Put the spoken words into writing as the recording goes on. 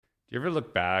Do you ever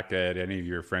look back at any of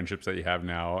your friendships that you have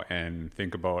now and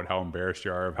think about how embarrassed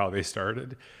you are of how they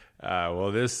started?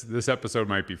 Well, this episode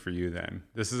might be for you then.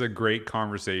 This is a great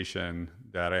conversation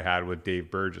that I had with Dave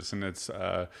Burgess, and it's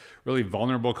a really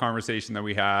vulnerable conversation that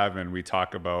we have, and we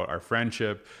talk about our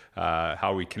friendship,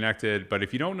 how we connected. But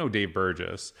if you don't know Dave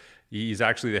Burgess, he's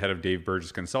actually the head of Dave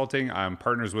Burgess Consulting. I'm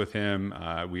partners with him.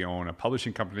 We own a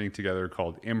publishing company together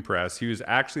called Impress. He was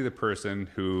actually the person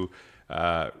who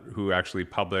actually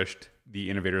published The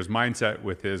Innovator's Mindset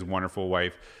with his wonderful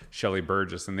wife, Shelley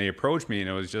Burgess. And they approached me, and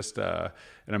it was just an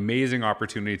amazing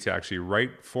opportunity to actually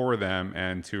write for them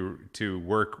and to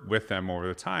work with them over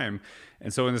the time.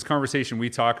 And so in this conversation, we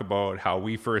talk about how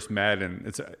we first met, and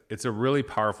it's a really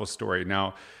powerful story.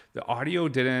 Now, the audio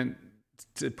didn't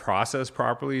to process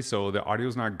properly, so the audio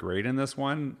is not great in this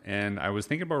one, and I was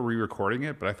thinking about re-recording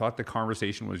it, but I thought the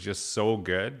conversation was just so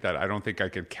good that I don't think I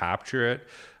could capture it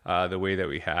the way that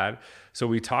we had. So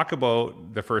we talk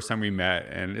about the first time we met,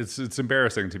 and it's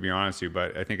embarrassing, to be honest with you,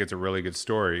 but I think it's a really good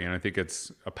story, and I think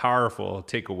it's a powerful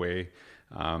takeaway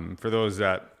for those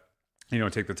that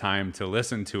take the time to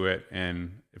listen to it.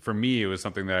 And for me, it was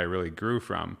something that I really grew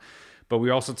from. But we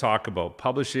also talk about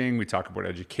publishing, we talk about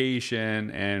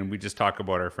education, and we just talk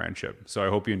about our friendship. So I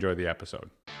hope you enjoy the episode.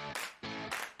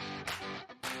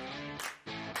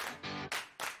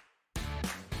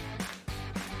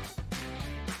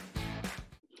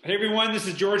 Hey everyone, this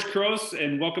is George Kroos,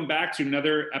 and welcome back to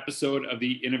another episode of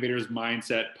the Innovator's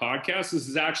Mindset podcast. This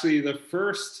is actually the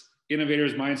first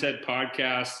Innovator's Mindset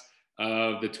podcast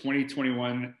of the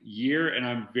 2021 year, and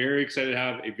I'm very excited to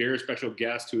have a very special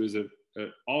guest who is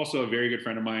also a very good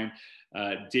friend of mine,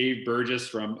 Dave Burgess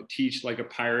from Teach Like a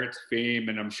Pirate fame,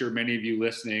 and I'm sure many of you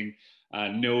listening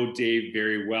know Dave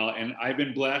very well. And I've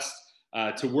been blessed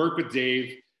to work with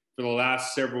Dave for the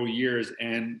last several years,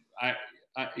 and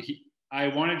I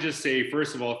want to just say,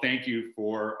 first of all, thank you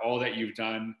for all that you've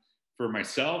done for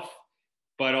myself,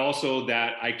 but also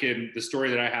that the story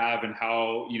that I have and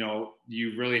how,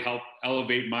 you really helped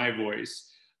elevate my voice.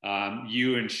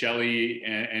 You and Shelley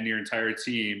and your entire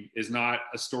team is not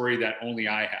a story that only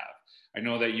I have. I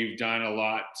know that you've done a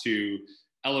lot to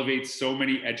elevate so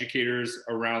many educators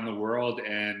around the world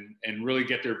and really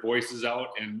get their voices out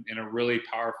in a really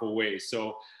powerful way.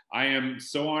 So I am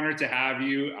so honored to have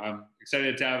you. I'm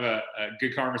excited to have a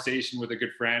good conversation with a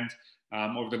good friend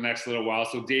over the next little while.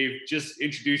 So Dave, just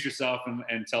introduce yourself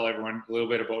and tell everyone a little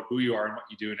bit about who you are and what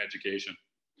you do in education.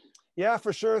 Yeah,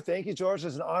 for sure. Thank you, George.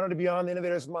 It's an honor to be on the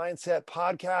Innovators Mindset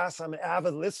podcast. I'm an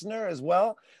avid listener as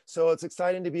well, so it's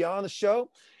exciting to be on the show.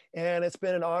 And it's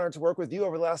been an honor to work with you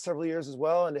over the last several years as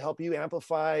well, and to help you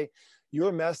amplify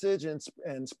your message and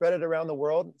spread it around the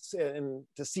world, and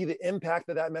to see the impact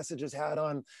that message has had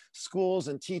on schools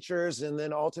and teachers, and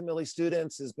then ultimately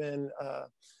students has been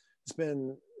it's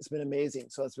been amazing.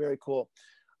 So it's very cool.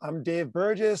 I'm Dave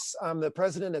Burgess. I'm the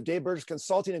president of Dave Burgess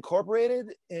Consulting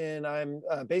Incorporated, and I'm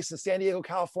based in San Diego,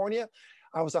 California.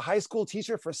 I was a high school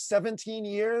teacher for 17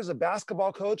 years, a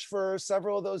basketball coach for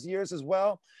several of those years as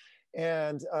well,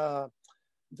 and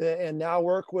now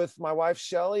work with my wife,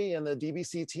 Shelley, and the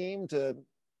DBC team to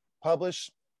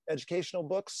publish educational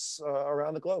books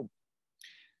around the globe.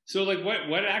 So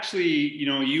what actually,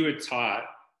 you had taught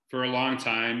for a long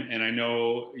time, and I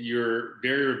know you're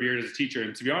very revered as a teacher,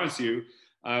 and to be honest with you,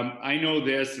 I know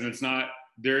this, and it's not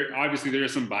there. Obviously, there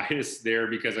is some bias there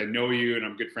because I know you and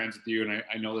I'm good friends with you, and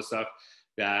I know the stuff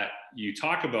that you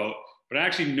talk about. But I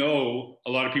actually know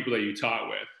a lot of people that you taught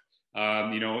with.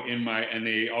 And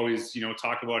they always,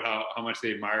 talk about how much they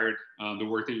admired the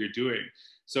work that you're doing.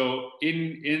 So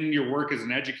in your work as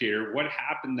an educator, what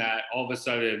happened that all of a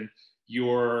sudden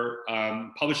you're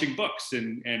publishing books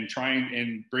and trying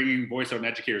and bringing voice on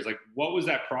educators? Like, what was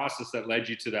that process that led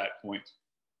you to that point?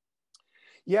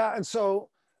 Yeah, and so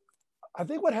I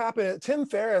think what happened, Tim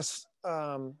Ferriss,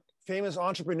 famous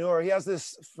entrepreneur, he has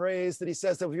this phrase that he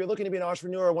says that if you're looking to be an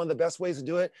entrepreneur, one of the best ways to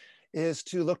do it is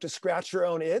to look to scratch your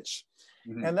own itch.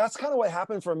 Mm-hmm. And that's kind of what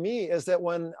happened for me, is that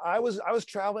when I was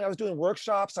traveling, I was doing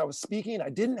workshops, I was speaking, I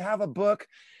didn't have a book,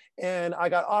 and I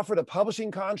got offered a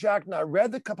publishing contract, and I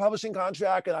read the publishing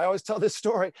contract, and I always tell this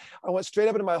story. I went straight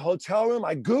up into my hotel room.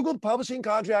 I Googled publishing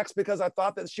contracts because I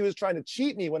thought that she was trying to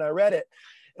cheat me when I read it.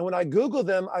 And when I Googled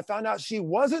them, I found out she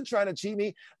wasn't trying to cheat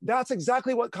me. That's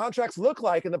exactly what contracts look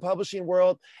like in the publishing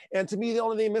world. And to me, the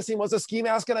only thing missing was a ski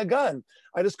mask and a gun.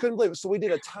 I just couldn't believe it. So we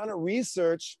did a ton of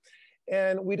research,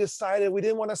 and we decided we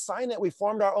didn't want to sign it. We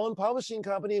formed our own publishing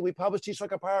company. We published Teach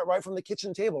Like a Pirate right from the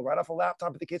kitchen table, right off a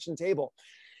laptop at the kitchen table.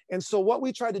 And so what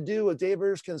we try to do with Dave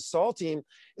Burgess Consulting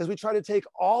is we try to take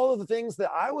all of the things that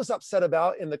I was upset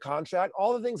about in the contract,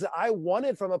 all the things that I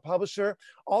wanted from a publisher,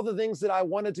 all the things that I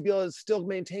wanted to be able to still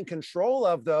maintain control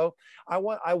of, though. I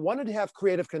wanted to have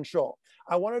creative control.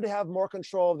 I wanted to have more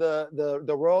control of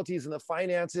the royalties and the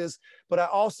finances, but I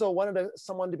also wanted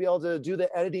someone to be able to do the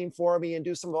editing for me and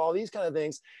do some of all these kind of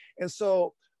things. And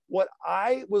so what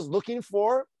I was looking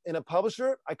for in a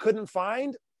publisher, I couldn't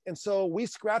find. And so we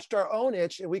scratched our own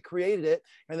itch and we created it.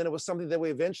 And then it was something that we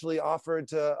eventually offered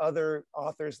to other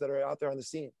authors that are out there on the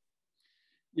scene.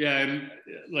 Yeah, and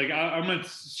like I'm gonna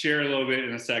share a little bit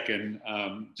in a second,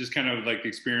 just kind of like the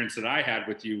experience that I had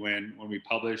with you when we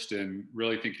published and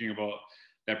really thinking about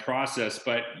that process.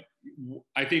 But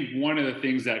I think one of the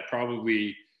things that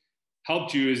probably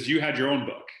helped you is you had your own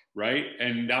book, right?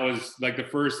 And that was like the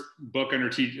first book under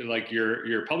like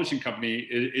your publishing company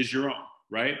is your own,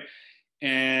 right?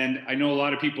 And I know a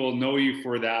lot of people know you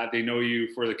for that. They know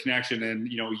you for the connection.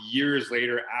 And, years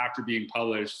later after being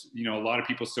published, a lot of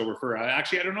people still refer.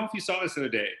 Actually, I don't know if you saw this the other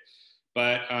day,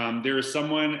 but there was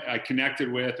someone I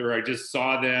connected with, or I just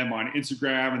saw them on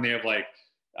Instagram, and they have like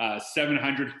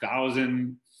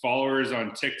 700,000 followers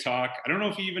on TikTok. I don't know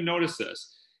if you even noticed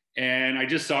this. And I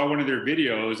just saw one of their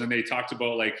videos, and they talked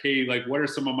about like, hey, like, what are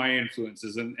some of my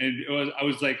influences? And I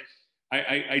was like,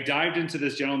 I dived into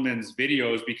this gentleman's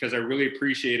videos because I really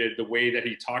appreciated the way that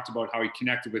he talked about how he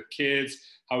connected with kids,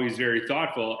 how he's very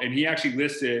thoughtful. And he actually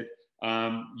listed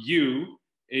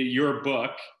your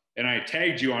book, and I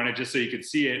tagged you on it just so you could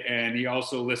see it. And he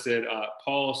also listed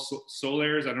Paul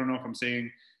Solares. I don't know if I'm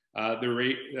saying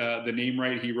the name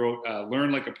right. He wrote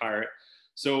Learn Like a Pirate.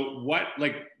 So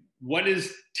what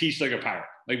is Teach Like a Pirate?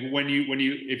 Like when you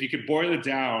if you could boil it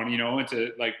down,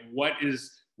 into like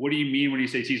what do you mean when you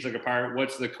say Teach Like a Pirate?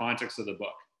 What's the context of the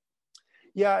book?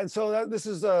 Yeah, and so this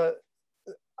is I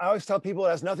always tell people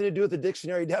it has nothing to do with the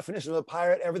dictionary definition of a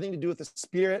pirate, everything to do with the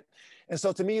spirit. And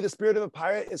so to me, the spirit of a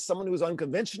pirate is someone who's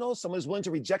unconventional, someone who's willing to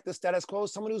reject the status quo,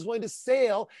 someone who's willing to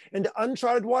sail into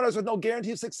uncharted waters with no guarantee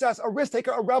of success, a risk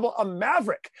taker, a rebel, a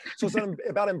maverick. So it's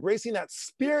about embracing that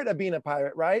spirit of being a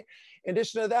pirate, right? In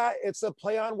addition to that, it's a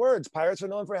play on words. Pirates are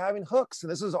known for having hooks.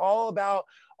 And this is all about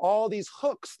all these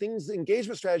hooks, things,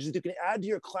 engagement strategies you can add to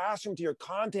your classroom, to your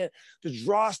content, to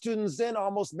draw students in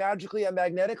almost magically and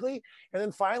magnetically. And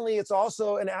then finally, it's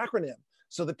also an acronym.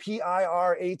 So the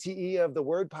PIRATE of the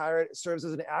word pirate serves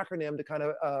as an acronym to kind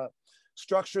of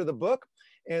structure the book.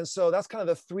 And so that's kind of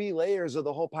the three layers of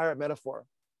the whole pirate metaphor.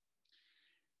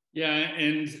 Yeah,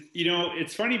 and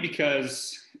it's funny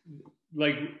because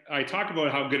like I talk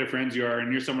about how good of friends you are,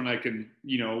 and you're someone I can,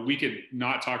 we could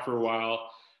not talk for a while.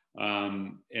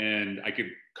 And I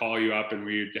could call you up and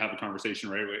we'd have a conversation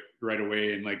right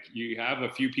away. And like, you have a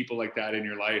few people like that in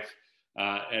your life,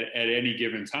 at any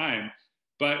given time,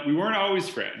 but we weren't always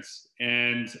friends.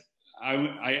 And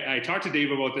I talked to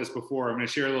Dave about this before. I'm going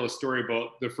to share a little story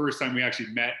about the first time we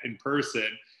actually met in person.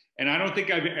 And I don't think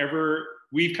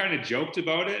we've kind of joked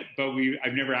about it, but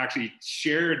I've never actually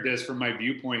shared this from my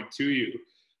viewpoint to you.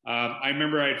 I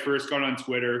remember I had first got on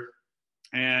Twitter,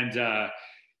 and,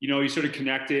 you started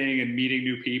connecting and meeting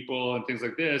new people and things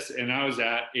like this. And I was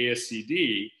at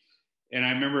ASCD, and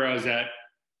I remember I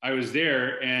was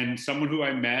there, and someone who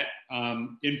I met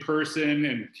in person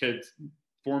and had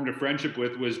formed a friendship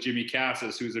with was Jimmy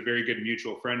Cassis, who's a very good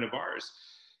mutual friend of ours.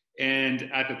 And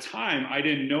at the time, I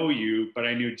didn't know you, but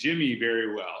I knew Jimmy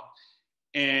very well.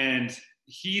 And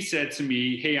he said to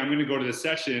me, hey, I'm going to go to the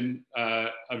session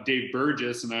of Dave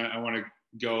Burgess, and I want to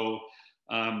go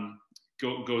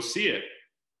see it.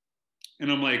 And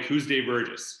I'm like, who's Dave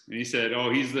Burgess? And he said,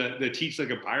 oh, he's the Teach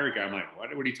Like a Pirate guy. I'm like,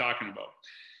 what are you talking about?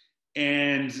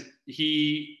 And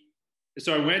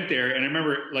so I went there, and I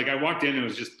remember like I walked in and it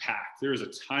was just packed. There was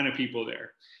a ton of people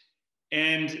there.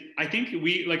 And I think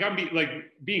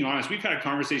being honest, we've had a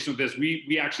conversation with this.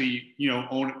 We actually,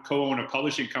 co-own a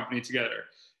publishing company together.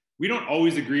 We don't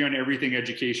always agree on everything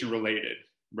education related,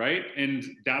 right? And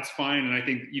that's fine. And I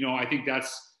think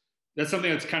that's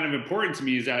something that's kind of important to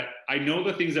me, is that I know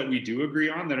the things that we do agree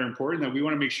on that are important, that we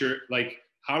want to make sure, like,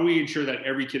 how do we ensure that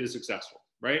every kid is successful,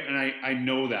 right? And I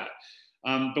know that.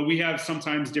 But we have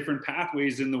sometimes different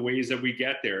pathways in the ways that we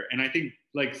get there. And I think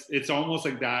like it's almost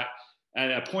like that. At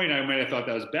a point, I might have thought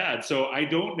that was bad. So I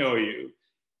don't know you,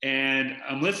 and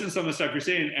I'm listening to some of the stuff you're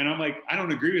saying, and I'm like, I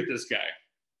don't agree with this guy.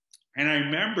 And I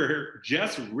remember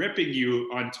just ripping you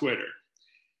on Twitter.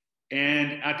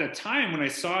 And at the time when I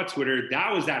saw Twitter,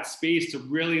 that was that space to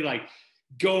really like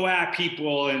go at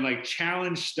people and like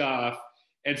challenge stuff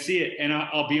and see it. And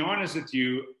I'll be honest with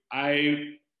you,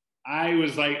 I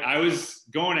was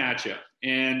going at you,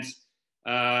 and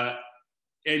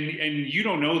and you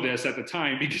don't know this at the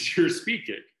time because you're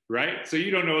speaking, right? So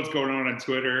you don't know what's going on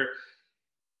Twitter.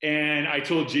 And I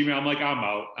told Jimmy, I'm like, I'm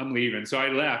out, I'm leaving. So I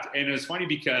left. And it was funny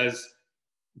because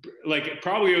like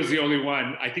probably it was the only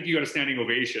one. I think you got a standing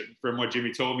ovation from what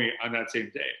Jimmy told me on that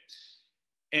same day.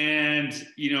 And,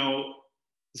 you know,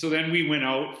 so then we went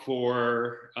out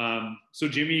for, so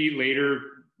Jimmy later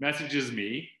messages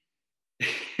me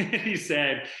and he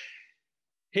said,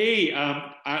 hey,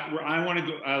 I want to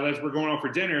go, we're going out for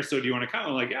dinner. So do you want to come?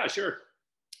 I'm like, yeah, sure.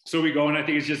 So we go, and I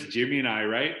think it's just Jimmy and I,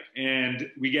 right? And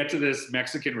we get to this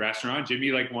Mexican restaurant.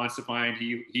 Jimmy like wants to find,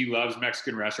 he loves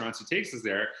Mexican restaurants. He takes us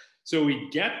there. So we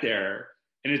get there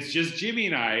and it's just Jimmy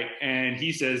and I, and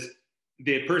he says,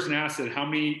 the person asked it, how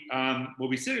many will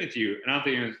be sitting with you? And I'm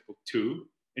thinking, 2.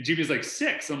 And Jimmy's like,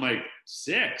 6. I'm like,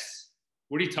 6?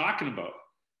 What are you talking about?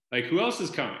 Like, who else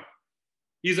is coming?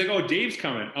 He's like, oh, Dave's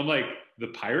coming. I'm like, the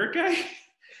pirate guy?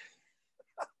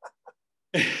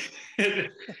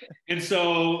 And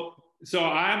so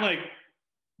I'm like,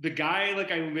 the guy,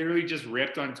 like I literally just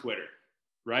ripped on Twitter,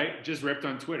 right? Just ripped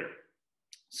on Twitter.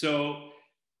 So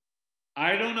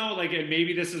I don't know, like, and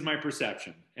maybe this is my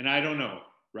perception, and I don't know,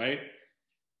 right?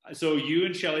 So you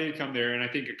and Shelly had come there, and I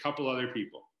think a couple other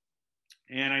people.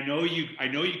 And I know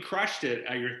you crushed it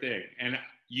at your thing, and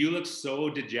you look so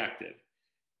dejected.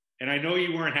 And I know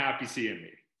you weren't happy seeing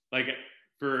me, like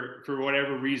for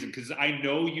whatever reason, because I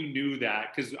know you knew that,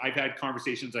 because I've had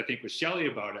conversations, I think, with Shelly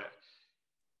about it.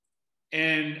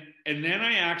 And then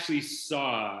I actually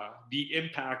saw the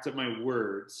impact of my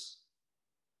words,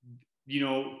 you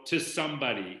know, to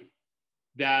somebody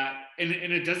that, and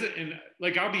it doesn't, and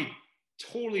like, I'll be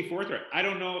totally forthright. I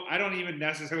don't know. I don't even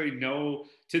necessarily know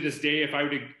to this day if I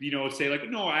would, you know, say like,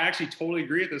 no, I actually totally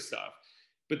agree with this stuff.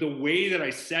 But the way that I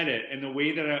said it and the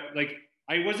way that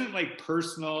I wasn't like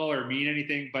personal or mean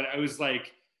anything, but I was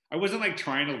like, I wasn't like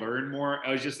trying to learn more.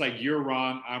 I was just like, you're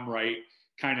wrong, I'm right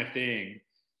kind of thing.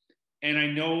 And I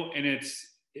know, and it's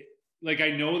like,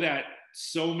 I know that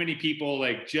so many people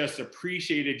like just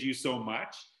appreciated you so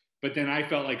much, but then I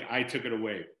felt like I took it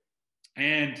away.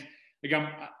 And like,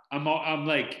 I'm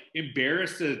like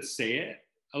embarrassed to say it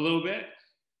a little bit,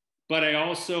 but I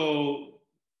also,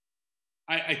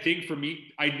 I think for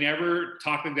me, I never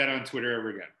talk like that on Twitter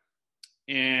ever again.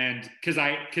 And because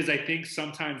I think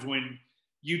sometimes when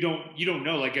you don't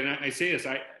know, like, and I say this,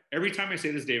 every time I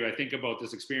say this, David, I think about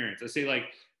this experience. I say, like,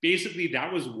 basically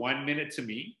that was 1 minute to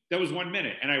me. That was 1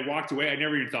 minute. And I walked away. I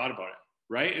never even thought about it.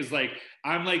 Right. It's like,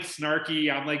 I'm like snarky.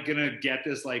 I'm like going to get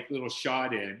this like little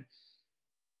shot in.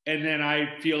 And then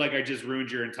I feel like I just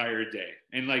ruined your entire day.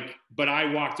 And like, but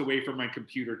I walked away from my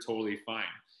computer totally fine.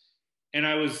 And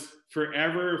I was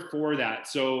forever for that.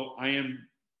 So I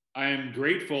am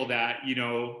grateful that, you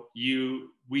know,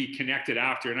 we connected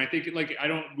after. And I think like,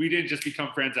 we didn't just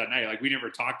become friends that night. Like, we never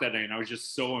talked that night. And I was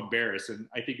just so embarrassed. And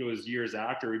I think it was years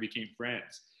after we became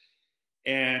friends.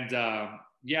 And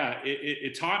yeah,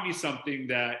 it taught me something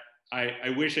that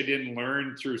I wish I didn't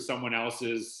learn through someone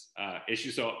else's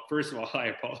issue. So first of all, I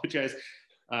apologize.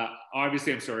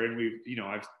 Obviously I'm sorry. And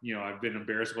I've been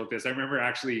embarrassed about this. I remember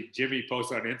actually Jimmy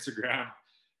posted on Instagram,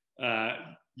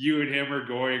 you and him are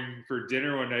going for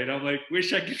dinner one night. I'm like,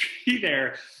 wish I could be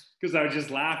there, because I was just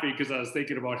laughing because I was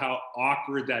thinking about how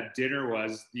awkward that dinner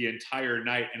was the entire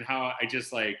night, and how I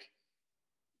just like,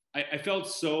 I felt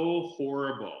so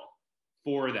horrible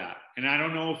for that. And I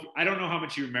don't know how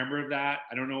much you remember of that.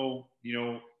 I don't know, you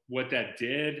know, what that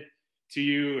did to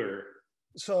you, or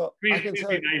so please, I can please tell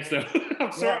be you, nice though.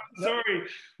 I'm sorry. yeah, I'm sorry.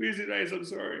 Please be nice. I'm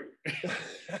sorry.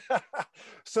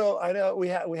 So I know we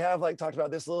have like talked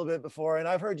about this a little bit before, and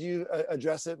I've heard you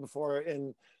address it before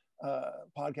in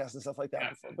podcasts and stuff like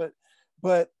that before.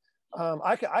 But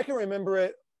I can remember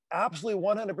it absolutely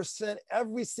 100%,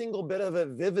 every single bit of it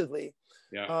vividly.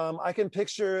 Yeah. I can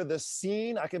picture the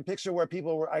scene. I can picture where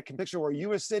people were. I can picture where you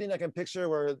were sitting. I can picture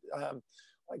where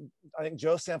like, I think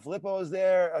Joe Sanfilippo was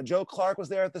there. Joe Clark was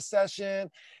there at the session.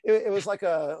 It was like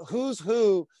a who's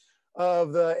who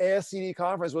of the ASCD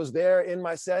conference was there in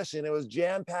my session. It was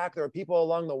jam packed. There were people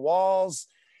along the walls,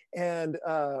 and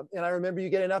I remember you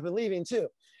getting up and leaving too.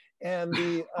 And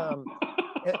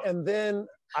and then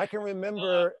I can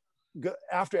remember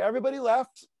after everybody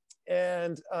left,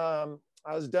 and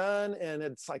I was done, and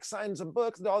it's like signed some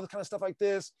books and all this kind of stuff like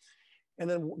this. And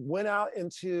then went out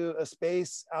into a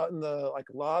space out in the like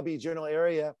lobby general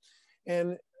area.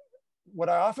 And what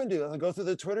I often do is I go through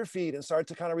the Twitter feed and start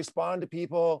to kind of respond to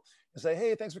people and say,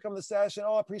 hey, thanks for coming to the session.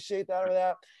 Oh, I appreciate that or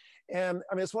that. And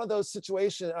I mean, it's one of those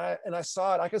situations, and I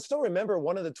saw it. I can still remember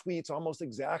one of the tweets almost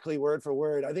exactly word for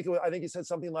word. I think he said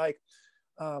something like,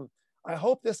 I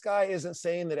hope this guy isn't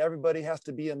saying that everybody has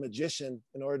to be a magician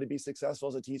in order to be successful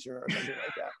as a teacher or something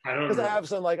like that. I don't Because know. I have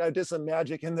some, like, I did some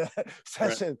magic in the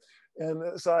session. Right.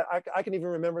 And so I can even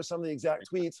remember some of the exact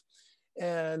tweets.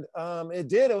 And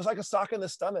it was like a sock in the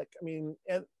stomach. I mean,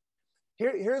 and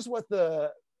here's what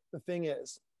the thing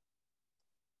is.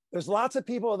 There's lots of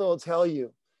people that will tell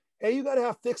you, hey, you got to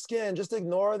have thick skin, just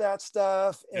ignore that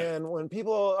stuff. Yeah. And when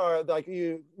people are like,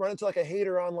 you run into like a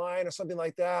hater online or something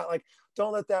like that, like,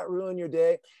 don't let that ruin your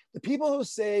day. The people who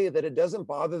say that it doesn't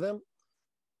bother them,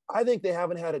 I think they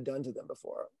haven't had it done to them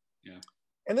before. Yeah.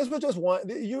 And this was just one,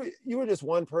 you were just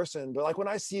one person, but like when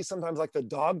I see sometimes like the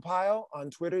dog pile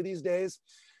on Twitter these days,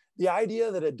 the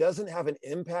idea that it doesn't have an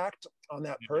impact on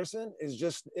that person is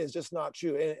just not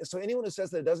true. And so anyone who says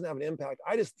that it doesn't have an impact,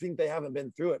 I just think they haven't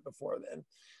been through it before then,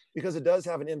 because it does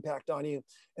have an impact on you.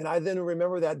 And I then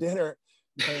remember that dinner,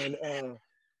 and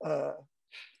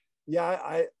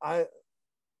yeah,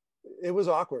 it was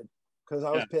awkward because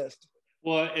I was pissed.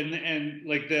 Well, and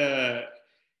like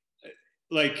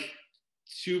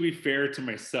to be fair to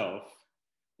myself,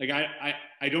 like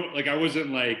I don't, like, I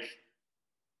wasn't like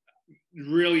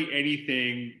really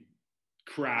anything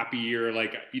crappy or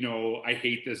like, I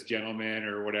hate this gentleman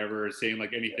or whatever, saying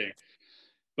like anything.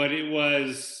 But there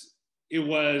was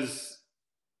ways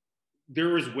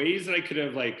that I could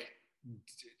have, like,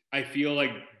 I feel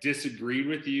like, disagreed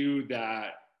with you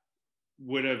that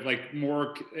would have, like,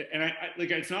 more, and I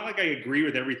like, it's not like I agree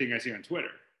with everything I see on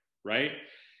Twitter, right?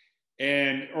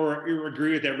 And or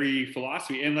agree with every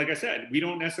philosophy. And like I said, we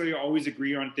don't necessarily always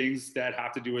agree on things that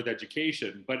have to do with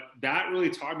education, but that really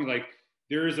taught me, like,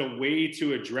 there is a way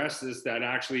to address this that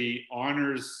actually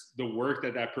honors the work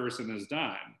that that person has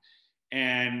done,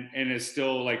 and is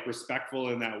still, like, respectful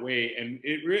in that way. And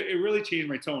it really changed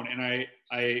my tone. And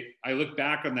I look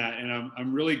back on that, and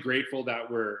I'm really grateful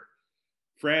that we're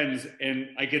friends. And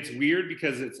like, it's weird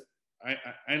because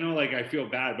I know, like, I feel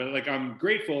bad, but like, I'm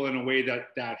grateful in a way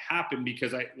that happened,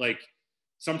 because I, like,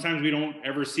 sometimes we don't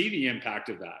ever see the impact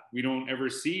of that. We don't ever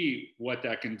see what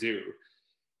that can do.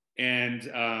 And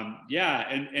yeah,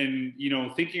 and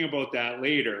thinking about that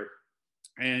later,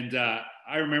 and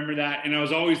I remember that, and I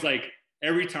was always like,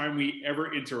 every time we ever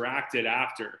interacted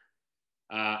after,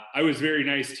 I was very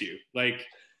nice to you, like,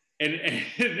 and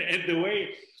the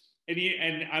way,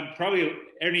 and I'm probably,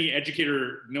 any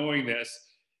educator knowing this,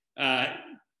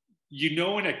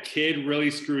 when a kid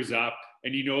really screws up,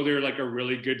 and they're like a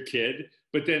really good kid,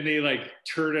 but then they, like,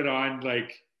 turn it on,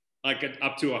 like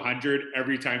up to 100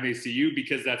 every time they see you,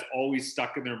 because that's always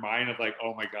stuck in their mind of, like,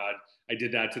 oh my God, I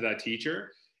did that to that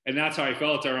teacher. And that's how I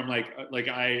felt. I'm like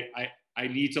I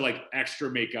need to, like, extra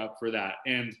make up for that.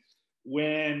 And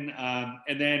when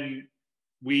and then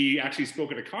we actually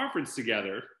spoke at a conference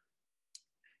together,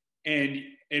 and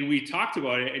we talked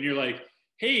about it, and you're like,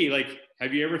 hey, like,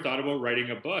 have you ever thought about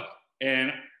writing a book?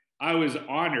 And I was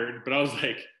honored, but I was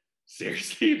like,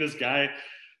 seriously, this guy,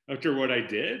 after what I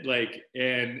did, like,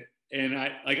 and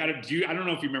I, like, I don't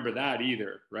know if you remember that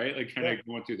either, right? Like, kind of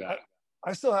going through that.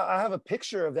 I have a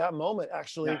picture of that moment,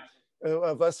 actually,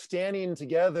 of us standing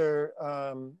together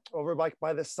over, like,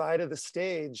 by the side of the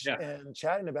stage, and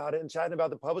chatting about it, and chatting about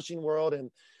the publishing world,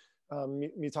 and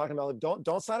me talking about, like,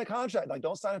 don't sign a contract, like,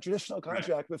 don't sign a traditional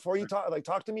contract before you talk, like,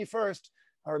 talk to me first.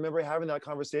 I remember having that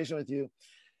conversation with you.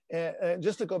 And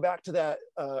just to go back to that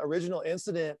original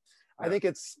incident, I think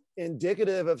it's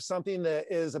indicative of something that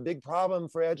is a big problem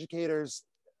for educators,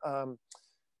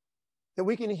 that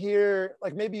we can hear,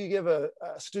 like, maybe you give a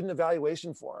student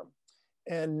evaluation form,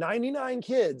 and 99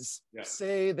 kids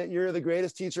say that you're the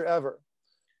greatest teacher ever.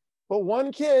 But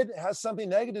one kid has something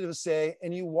negative to say,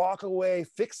 and you walk away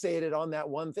fixated on that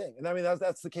one thing. And I mean,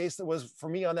 that's the case that was for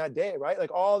me on that day, right?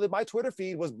 Like, my Twitter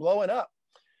feed was blowing up.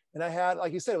 And I had,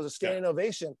 like you said, it was a standing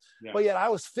ovation. But yet I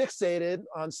was fixated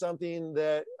on something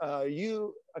that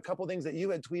a couple of things that you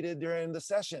had tweeted during the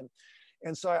session.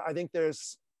 And so I think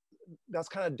that's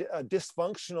kind of a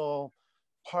dysfunctional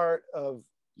part of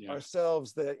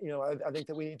ourselves that, I think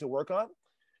that we need to work on.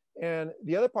 And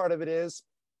the other part of it is,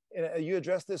 and you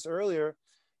addressed this earlier,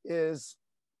 is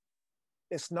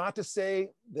it's not to say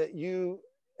that you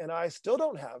and I still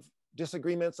don't have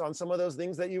disagreements on some of those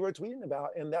things that you were tweeting about,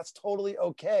 and that's totally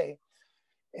okay.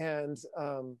 And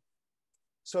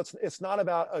so it's not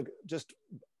about just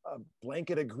a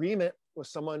blanket agreement with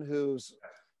someone whose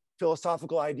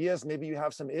philosophical ideas maybe you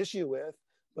have some issue with,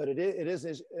 but it is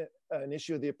an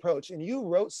issue of the approach. And you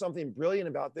wrote something brilliant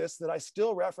about this that I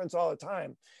still reference all the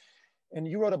time. And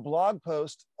you wrote a blog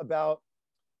post about,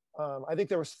 I think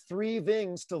there was 3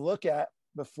 things to look at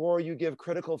before you give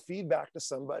critical feedback to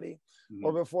somebody,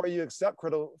 or before you accept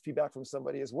critical feedback from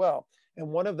somebody as well. And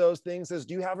one of those things is,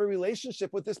 do you have a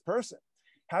relationship with this person?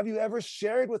 Have you ever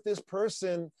shared with this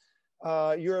person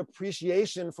your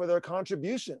appreciation for their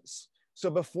contributions? So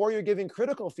before you're giving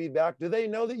critical feedback, do they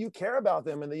know that you care about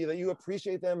them and that you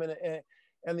appreciate them?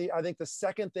 I think the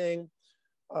second thing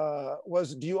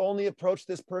was, do you only approach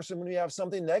this person when you have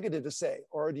something negative to say,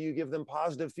 or do you give them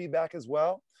positive feedback as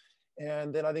well?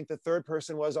 And then I think the third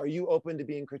person was, are you open to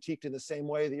being critiqued in the same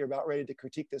way that you're about ready to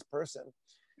critique this person?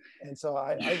 And so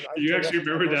you actually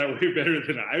remember that way better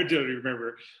than I do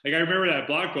remember. Like, I remember that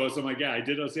blog post. I'm like, yeah, I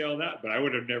did say all that, but I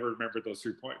would have never remembered those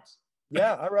 3 points.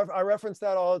 Yeah, I reference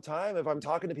that all the time if I'm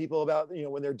talking to people about,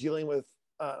 when they're dealing with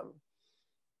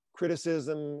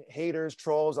criticism, haters,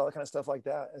 trolls, all that kind of stuff like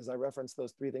that, as I reference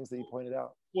those 3 things that you pointed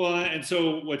out. Well, and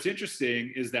so what's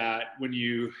interesting is that when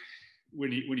you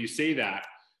say that,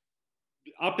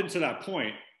 up until that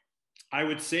point, I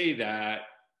would say that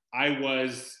I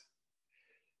was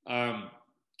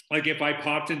like, if I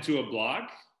popped into a blog,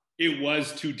 it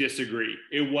was to disagree.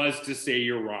 It was to say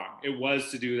you're wrong. It was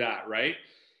to do that, right?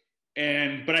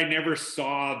 But I never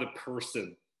saw the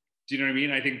person. Do you know what I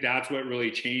mean? I think that's what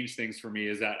really changed things for me,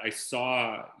 is that I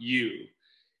saw you.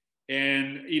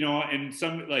 And, and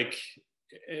some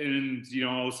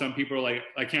some people are like,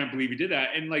 I can't believe you did that.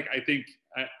 And like, I think,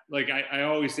 I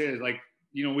always say it, like,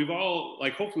 we've all,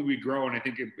 like, hopefully we grow. And I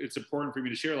think it's important for me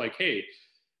to share, like, hey,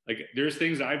 like, there's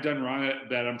things I've done wrong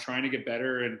that I'm trying to get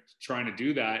better and trying to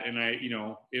do that. And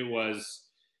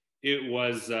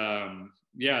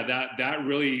that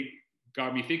really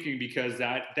got me thinking, because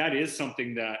that is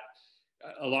something that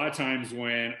a lot of times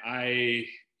when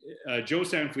Joe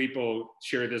Sanfilippo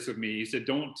shared this with me. He said,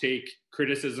 don't take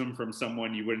criticism from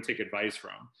someone you wouldn't take advice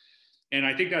from. And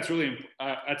I think that's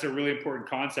a really important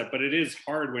concept, but it is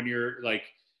hard when you're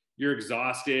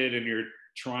exhausted and you're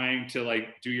trying to,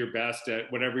 like, do your best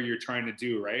at whatever you're trying to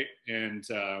do. Right. And,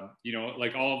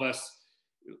 like, all of us,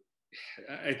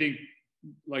 I think,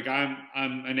 like, I'm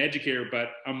an educator,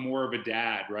 but I'm more of a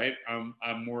dad, right? I'm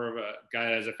more of a guy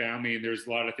that has a family, and there's a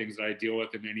lot of things that I deal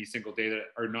with in any single day that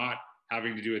are not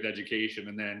having to do with education.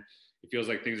 And then it feels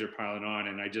like things are piling on.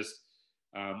 And I just,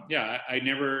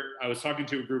 I was talking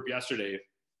to a group yesterday,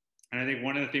 and I think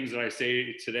one of the things that I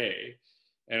say today,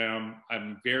 and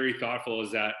I'm very thoughtful,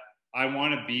 is that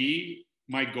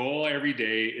my goal every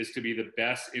day is to be the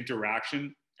best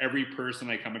interaction every person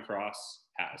I come across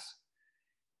has.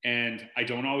 And I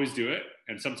don't always do it.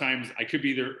 And sometimes I could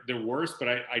be the worst, but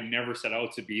I never set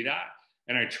out to be that.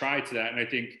 And I try to that. And I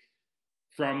think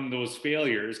from those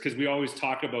failures, because we always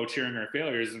talk about sharing our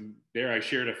failures, and there I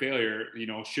shared a failure,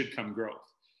 should come growth.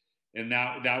 And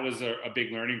that was a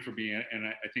big learning for me. And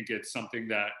I think it's something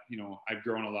that, I've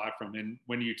grown a lot from. And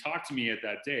when you talked to me at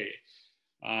that day,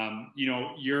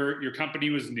 your company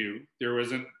was new. There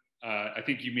wasn't, I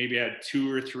think you maybe had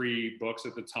 2 or 3 books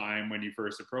at the time when you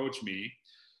first approached me.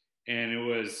 And it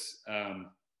was,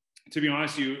 to be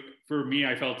honest with you, for me,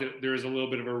 I felt that there was a little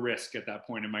bit of a risk at that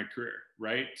point in my career,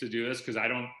 right, to do this, because I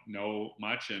don't know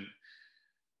much.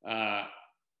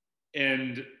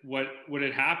 And what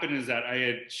had happened is that I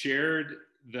had shared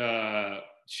a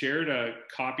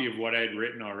copy of what I had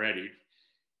written already,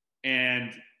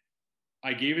 and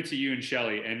I gave it to you and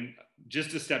Shelly. And just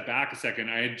to step back a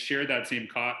second, I had shared that same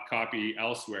copy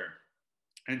elsewhere.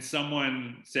 And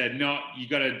someone said, no, you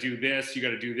got to do this, you got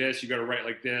to do this, you got to write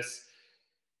like this.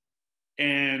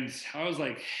 And I was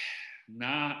like,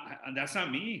 nah, that's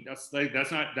not me. That's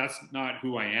not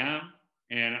who I am.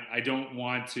 And I don't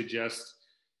want to just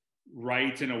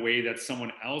write in a way that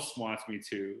someone else wants me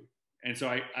to. And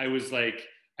so I was like,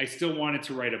 I still wanted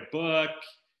to write a book,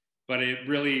 but it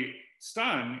really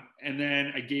stung. And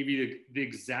then I gave you the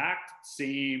exact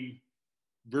same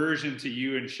version to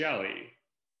you and Shelly.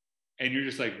 And you're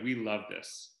just like, we love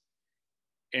this.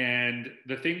 And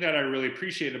the thing that I really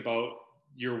appreciate about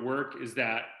your work is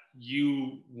that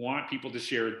you want people to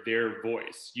share their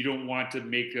voice. You don't want to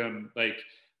make them like,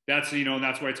 that's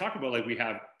what I talk about. Like, we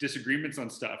have disagreements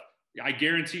on stuff. I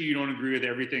guarantee you don't agree with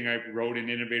everything I wrote in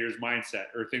Innovator's Mindset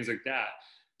or things like that.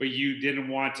 But you didn't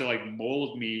want to, like,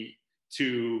 mold me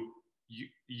to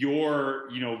your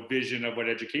vision of what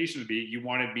education would be. You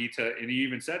wanted me to, and you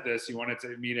even said this, you wanted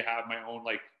me to have my own,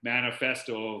 like,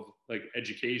 manifesto of, like,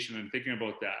 education and thinking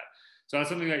about that. So that's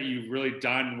something that you've really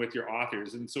done with your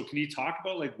authors. And so can you talk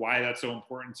about, like, why that's so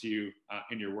important to you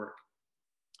in your work?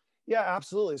 Yeah,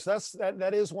 absolutely. So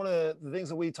that is one of the things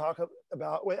that we talk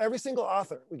about with every single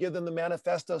author. We give them the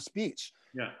manifesto speech.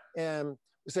 Yeah. And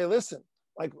we say, listen,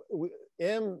 like,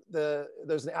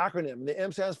 there's an acronym. The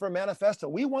M stands for manifesto.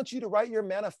 We want you to write your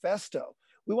manifesto.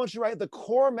 We want you to write the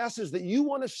core message that you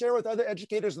want to share with other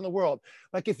educators in the world.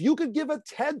 Like, if you could give a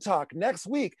TED Talk next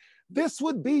week This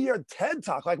would be your TED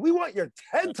Talk. Like, we want your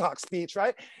TED Talk speech,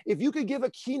 right? If you could give a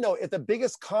keynote at the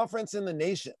biggest conference in the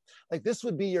nation, like, this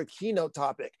would be your keynote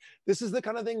topic. This is the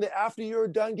kind of thing that after you're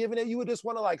done giving it, you would just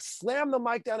want to like slam the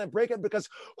mic down and break it, because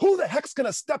who the heck's going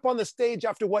to step on the stage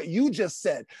after what you just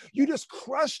said? You just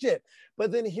crushed it.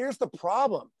 But then here's the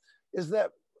problem, is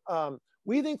that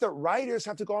we think that writers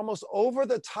have to go almost over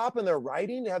the top in their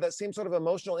writing to have that same sort of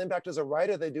emotional impact as a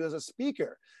writer they do as a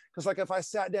speaker. Because like, if I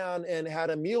sat down and had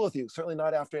a meal with you, certainly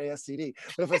not after ASCD,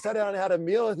 but if I sat down and had a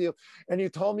meal with you and you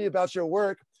told me about your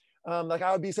work, like,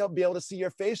 I would be able to see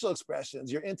your facial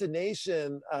expressions, your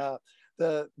intonation,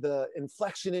 the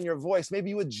inflection in your voice. Maybe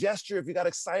you would gesture if you got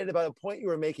excited about a point you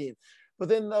were making. But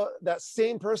then that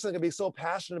same person can be so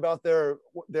passionate about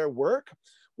their work,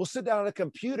 will sit down at a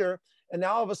computer, and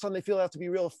now all of a sudden they feel they have to be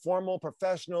real formal,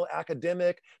 professional,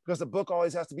 academic, because the book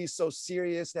always has to be so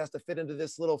serious. It has to fit into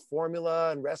this little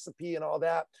formula and recipe and all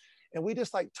that. And we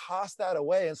just like toss that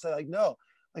away and say like, no,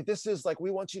 like, this is like, we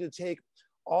want you to take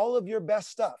all of your best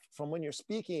stuff from when you're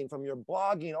speaking, from your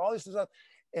blogging, all this stuff,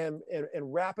 and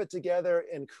wrap it together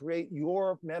and create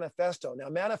your manifesto. Now,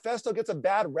 manifesto gets a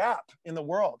bad rap in the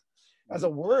world as a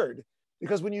word,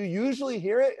 because when you usually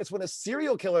hear it, it's when a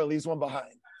serial killer leaves one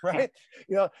behind, right?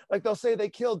 You know, like, they'll say they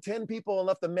killed 10 people and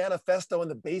left the manifesto in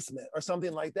the basement or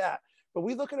something like that. But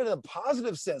we look at it in a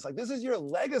positive sense. Like, this is your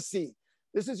legacy.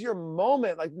 This is your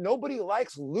moment. Like, nobody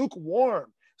likes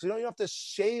lukewarm. So you don't have to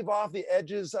shave off the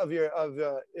edges of your,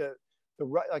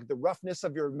 the roughness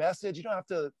of your message. You don't have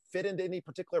to fit into any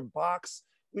particular box.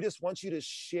 We just want you to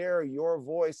share your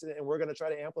voice, and we're going to try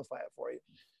to amplify it for you.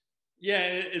 Yeah,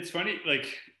 it's funny,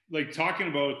 like talking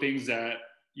about things that,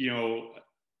 you know,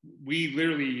 we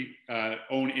literally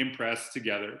own Impress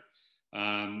together,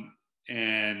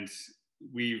 and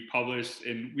we've published,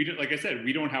 and we don't, like I said,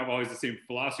 we don't have always the same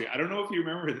philosophy. I don't know if you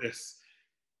remember this,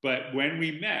 but when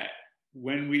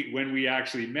we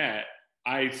actually met,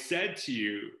 I said to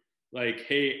you, like,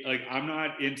 hey, like, I'm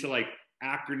not into like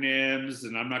acronyms,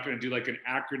 and I'm not going to do like an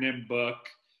acronym book.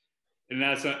 And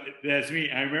that's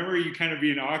me. I remember you kind of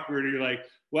being awkward. You're like,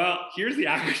 well, here's the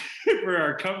acronym for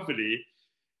our company.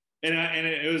 And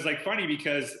it was like funny,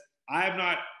 because I'm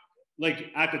not, like,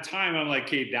 at the time, I'm like,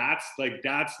 okay,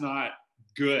 that's not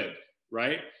good,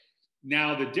 right?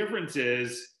 Now the difference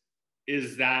is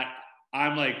that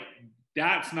I'm like,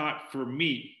 that's not for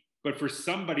me, but for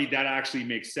somebody that actually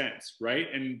makes sense, right?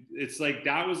 And it's like,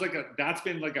 that's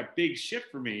been like a big shift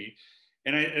for me.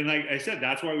 And like I said,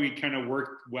 that's why we kind of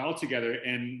worked well together.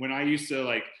 And when I used to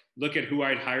like look at who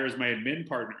I'd hire as my admin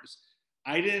partners,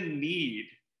 I didn't need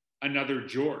another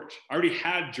George. I already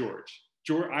had George.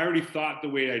 I already thought the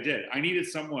way I did. I needed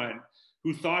someone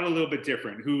who thought a little bit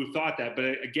different, who thought that.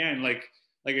 But again, like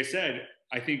I said,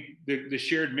 I think the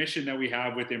shared mission that we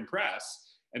have with Impress,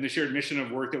 and the shared mission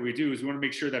of work that we do, is we want to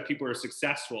make sure that people are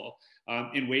successful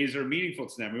in ways that are meaningful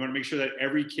to them. We want to make sure that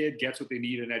every kid gets what they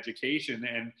need in education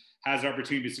and has an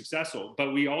opportunity to be successful.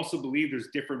 But we also believe there's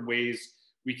different ways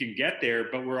we can get there,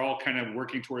 but we're all kind of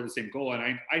working toward the same goal.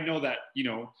 And I know that, you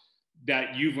know,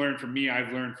 that you've learned from me,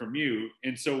 I've learned from you.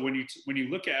 And so when you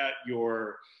look at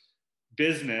your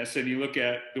business and you look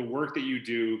at the work that you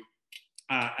do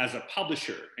as a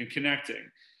publisher and connecting,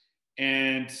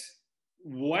 and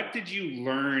what did you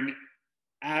learn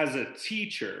as a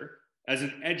teacher, as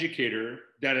an educator,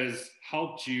 that has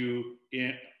helped you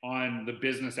on the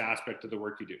business aspect of the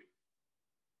work you do?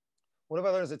 What have I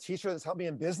learned as a teacher that's helped me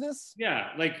in business? Yeah,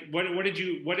 like what did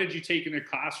you take in the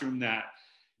classroom that,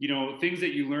 you know, things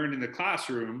that you learned in the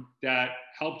classroom that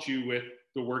helped you with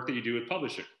the work that you do with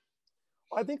publishing?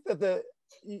 I think that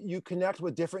you connect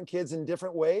with different kids in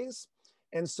different ways.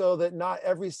 And so that not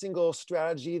every single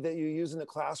strategy that you use in the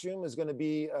classroom is going to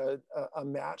be a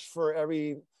match for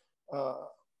every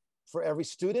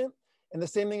student. And the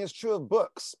same thing is true of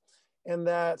books. And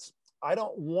that I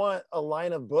don't want a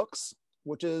line of books,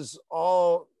 which is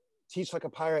all teach like a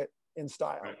pirate in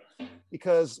style. Right.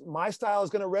 Because my style is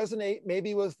going to resonate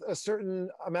maybe with a certain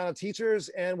amount of teachers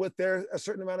and with a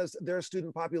certain amount of their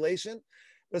student population.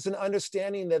 But it's an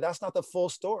understanding that that's not the full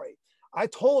story. I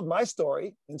told my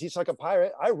story in Teach Like a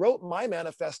Pirate. I wrote my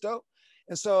manifesto.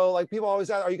 And so like people always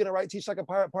ask, are you going to write Teach Like a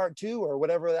Pirate Part 2 or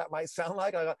whatever that might sound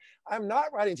like? I'm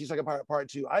not writing Teach Like a Pirate Part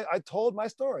 2. I told my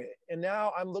story. And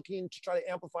now I'm looking to try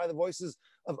to amplify the voices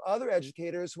of other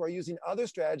educators who are using other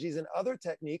strategies and other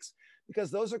techniques,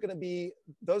 because those are going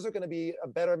to be a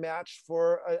better match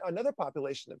for another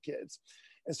population of kids.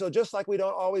 And so just like we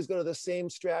don't always go to the same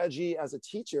strategy as a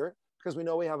teacher, because we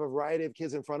know we have a variety of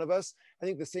kids in front of us, I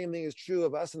think the same thing is true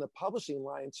of us in the publishing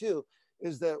line too,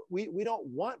 is that we don't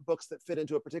want books that fit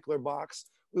into a particular box.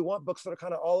 We want books that are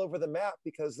kind of all over the map,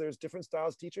 because there's different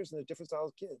styles of teachers and there's different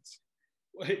styles of kids.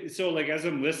 So like, as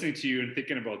I'm listening to you and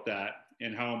thinking about that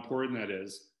and how important that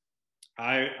is,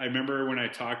 I remember when I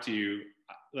talked to you,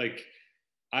 like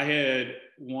I had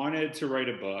wanted to write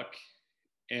a book,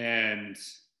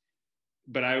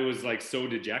 but I was like so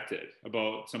dejected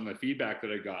about some of the feedback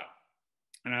that I got.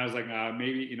 And I was like,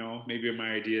 maybe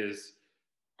my ideas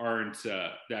aren't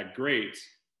that great.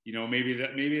 Maybe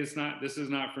this is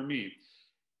not for me.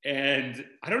 And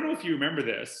I don't know if you remember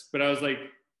this, but I was like,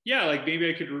 yeah, like maybe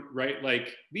I could write,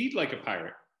 like, lead like a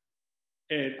pirate.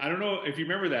 And I don't know if you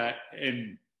remember that.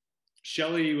 And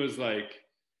Shelley was like,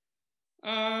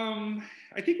 I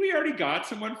think we already got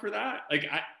someone for that.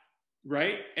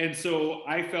 Right. And so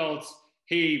I felt,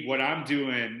 hey, what I'm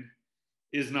doing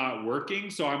is not working.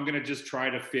 So I'm going to just try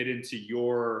to fit into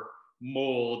your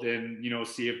mold and,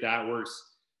 see if that works.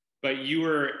 But you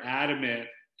were adamant.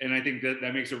 And I think that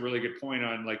makes a really good point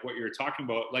on like what you're talking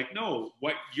about. Like, no,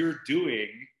 what you're doing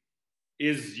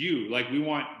is you. Like, we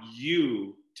want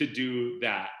you to do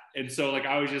that. And so like,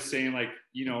 I was just saying, like,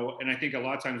 and I think a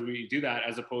lot of times we do that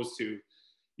as opposed to,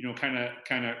 kind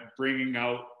of bringing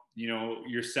out,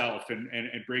 yourself and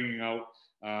bringing out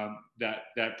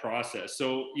that process.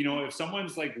 So, if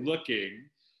someone's like looking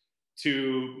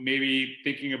to maybe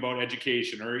thinking about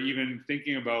education, or even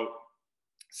thinking about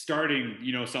starting,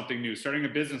 something new, starting a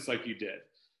business like you did,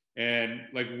 and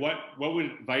like, what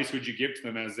advice would you give to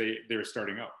them as they're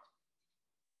starting out?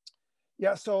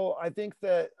 Yeah, so I think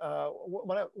that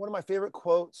one of my favorite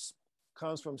quotes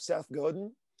comes from Seth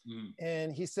Godin,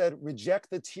 and he said, "Reject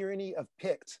the tyranny of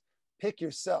pick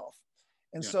yourself."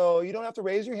 And so you don't have to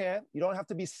raise your hand, you don't have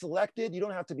to be selected, you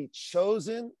don't have to be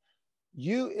chosen.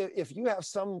 If you have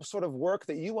some sort of work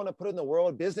that you want to put in the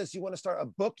world, business, you want to start a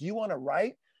book you want to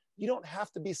write, you don't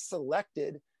have to be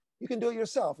selected. You can do it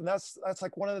yourself. And that's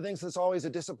like one of the things that's always a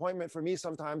disappointment for me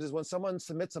sometimes, is when someone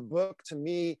submits a book to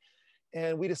me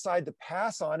and we decide to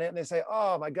pass on it, and they say,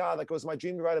 "Oh my God, like it was my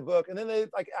dream to write a book." And then they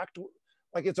like act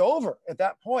like it's over at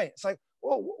that point. It's like,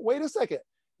 well, wait a second.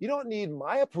 You don't need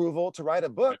my approval to write a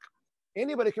book.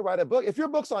 Anybody can write a book. If your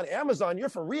book's on Amazon, you're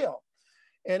for real.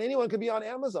 And anyone can be on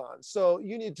Amazon. So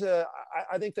you need to,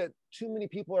 I think that too many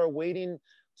people are waiting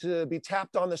to be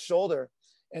tapped on the shoulder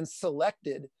and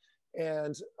selected,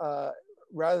 and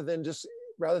rather than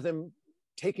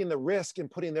taking the risk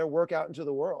and putting their work out into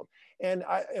the world. And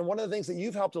one of the things that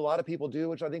you've helped a lot of people do,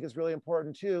 which I think is really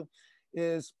important too,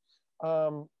 is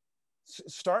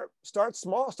start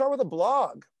small. Start with a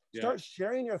blog. Start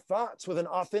sharing your thoughts with an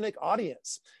authentic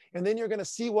audience. And then you're going to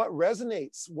see what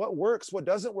resonates, what works, what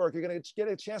doesn't work. You're going to get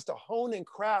a chance to hone and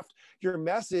craft your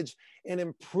message and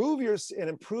improve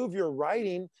your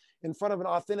writing in front of an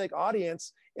authentic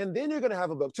audience. And then you're going to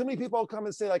have a book. Too many people come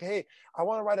and say like, "Hey, I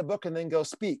want to write a book," and then go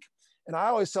speak. And I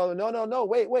always tell them, no,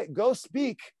 wait, go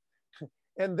speak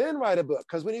and then write a book.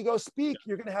 Because when you go speak,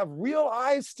 you're going to have real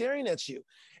eyes staring at you,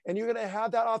 and you're going to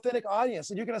have that authentic audience,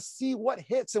 and you're going to see what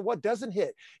hits and what doesn't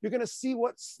hit. You're going to see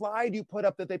what slide you put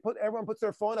up that everyone puts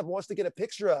their phone up and wants to get a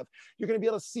picture of. You're going to be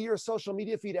able to see your social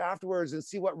media feed afterwards and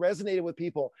see what resonated with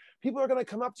people. People are going to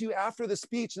come up to you after the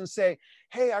speech and say,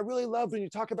 "Hey, I really loved when you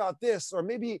talk about this," or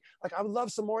maybe like, "I would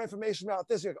love some more information about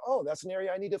this." You're like, "Oh, that's an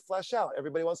area I need to flesh out.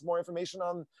 Everybody wants more information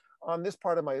on this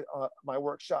part of my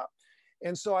workshop."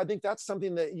 And so I think that's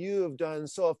something that you have done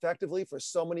so effectively for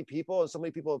so many people, and so many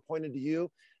people have pointed to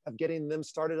you of getting them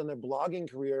started on their blogging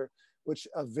career, which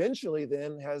eventually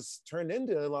then has turned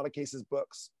into, in a lot of cases,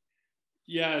 books.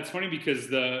 Yeah, it's funny because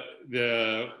the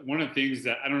one of the things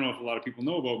that I don't know if a lot of people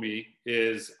know about me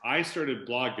is I started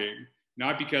blogging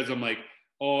not because I'm like,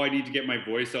 "Oh, I need to get my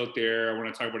voice out there, I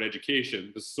want to talk about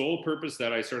education." The sole purpose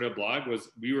that I started a blog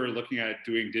was we were looking at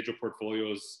doing digital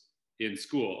portfolios in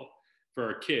school for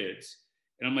our kids.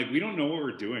 And I'm like, we don't know what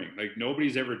we're doing. Like,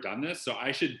 nobody's ever done this. So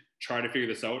I should try to figure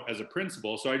this out as a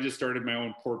principal. So I just started my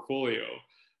own portfolio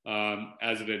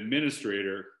as an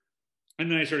administrator.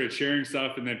 And then I started sharing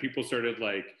stuff, and then people started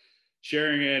like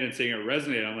sharing it and saying it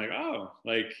resonated. I'm like, oh,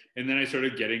 like, and then I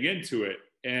started getting into it.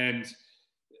 And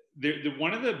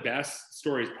one of the best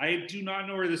stories, I do not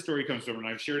know where this story comes from, and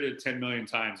I've shared it 10 million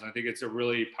times. And I think it's a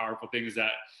really powerful thing, is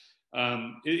that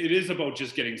it is about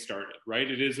just getting started,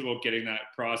 right? It is about getting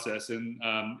that process. And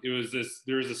there was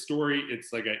a story,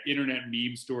 it's like an internet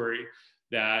meme story,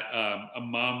 that a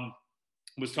mom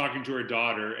was talking to her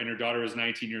daughter, and her daughter was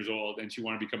 19 years old, and she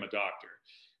wanted to become a doctor.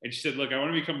 And she said, "Look, I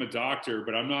want to become a doctor,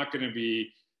 but I'm not going to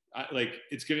be I'm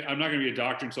not going to be a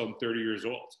doctor until I'm 30 years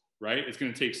old, right? It's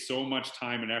going to take so much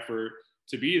time and effort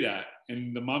to be that."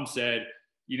 And the mom said,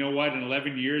 "You know what? In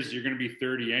 11 years, you're going to be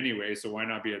 30 anyway, so why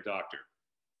not be a doctor?"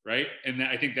 right? And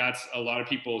I think that's a lot of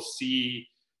people see,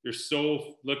 they're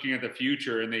so looking at the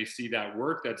future and they see that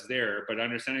work that's there, but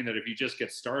understanding that if you just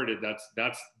get started,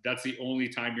 that's the only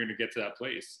time you're going to get to that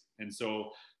place. And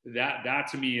so that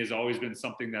to me has always been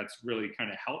something that's really kind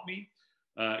of helped me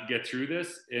get through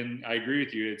this. And I agree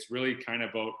with you. It's really kind of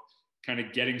about kind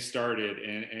of getting started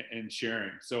and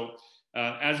sharing. So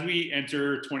as we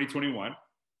enter 2021,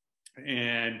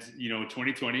 and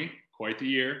 2020, quite the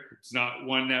year. It's not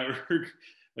one that we're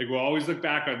like, we'll always look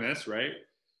back on this, right?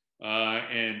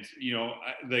 And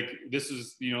like this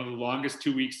is the longest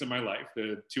 2 weeks of my life,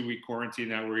 the 2-week quarantine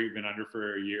that we've been under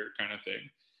for a year, kind of thing.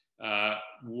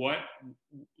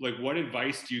 What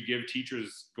advice do you give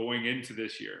teachers going into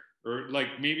this year, or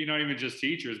like maybe not even just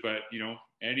teachers, but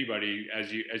anybody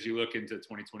as you look into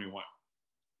 2021?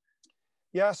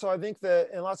 Yeah, so I think that,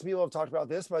 and lots of people have talked about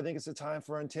this, but I think it's a time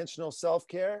for intentional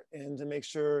self-care and to make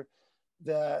sure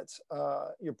that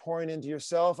you're pouring into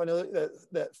yourself. I know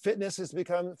that fitness and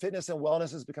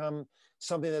wellness has become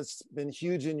something that's been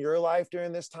huge in your life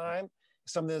during this time,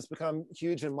 something that's become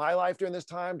huge in my life during this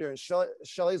time, during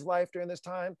Shelley's life during this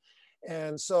time.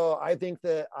 And so I think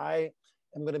that I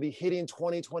am going to be hitting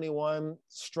 2021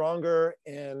 stronger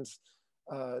and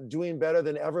doing better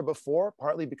than ever before,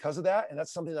 partly because of that. And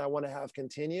that's something that I want to have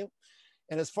continue.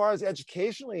 And as far as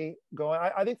educationally going,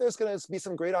 I think there's going to be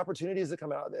some great opportunities that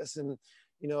come out of this. And,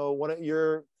 one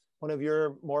of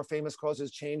your more famous quotes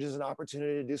is change is an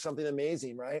opportunity to do something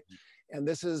amazing, right? And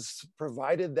this has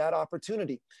provided that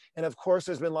opportunity. And of course,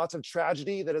 there's been lots of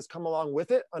tragedy that has come along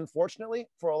with it, unfortunately,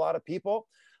 for a lot of people,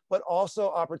 but also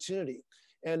opportunity.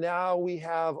 And now we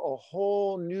have a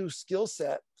whole new skill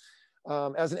set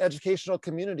as an educational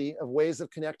community of ways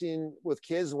of connecting with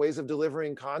kids, ways of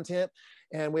delivering content.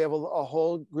 And we have a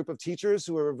whole group of teachers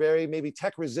who are very maybe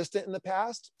tech resistant in the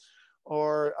past,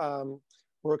 or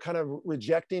were kind of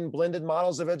rejecting blended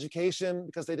models of education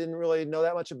because they didn't really know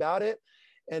that much about it.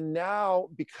 And now,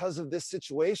 because of this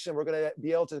situation, we're going to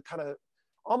be able to kind of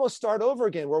almost start over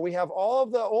again, where we have all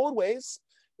of the old ways,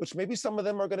 which maybe some of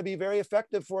them are going to be very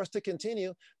effective for us to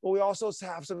continue, but we also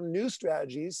have some new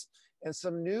strategies and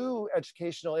some new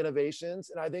educational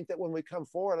innovations. And I think that when we come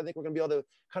forward, I think we're going to be able to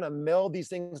kind of meld these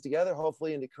things together,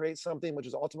 hopefully, and to create something which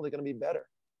is ultimately going to be better.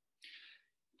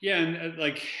 Yeah, and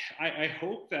like I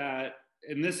hope that,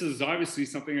 and this is obviously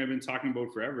something I've been talking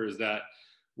about forever, is that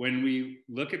when we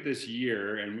look at this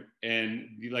year and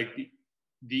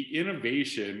the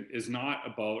innovation is not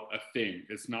about a thing,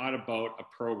 it's not about a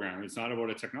program, it's not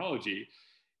about a technology.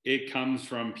 It comes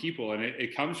from people, and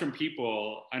it comes from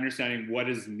people understanding what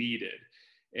is needed,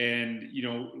 and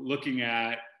looking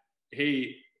at,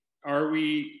 hey, are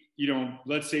we,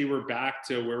 let's say we're back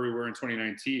to where we were in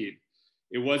 2019.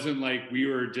 It wasn't like we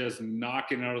were just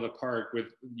knocking out of the park with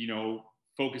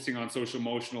focusing on social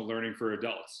emotional learning for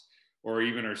adults or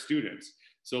even our students.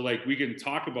 So like we can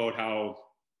talk about how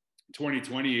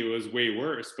 2020 was way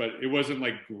worse, but it wasn't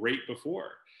like great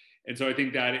before. And so I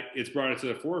think that it's brought it to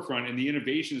the forefront, and the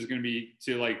innovation is going to be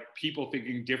to like people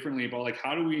thinking differently about like,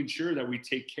 how do we ensure that we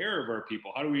take care of our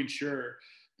people? How do we ensure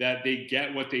that they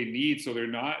get what they need so they're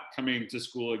not coming to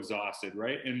school exhausted,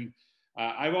 right? And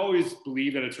I've always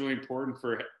believed that it's really important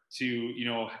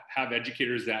to have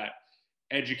educators that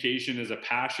education is a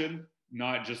passion,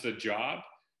 not just a job,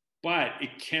 but it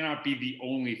cannot be the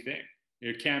only thing.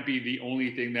 It can't be the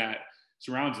only thing that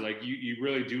surrounds it. Like you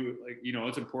really do, like,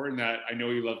 it's important that I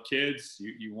know you love kids,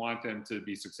 you want them to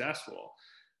be successful,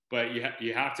 but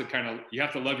you have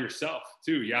to love yourself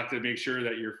too. You have to make sure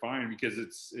that you're fine, because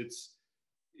it's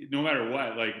no matter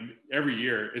what, like every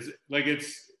year it's like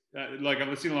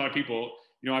I've seen a lot of people,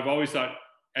 I've always thought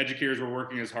educators were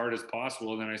working as hard as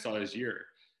possible. And then I saw this year,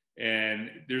 and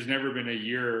there's never been a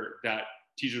year that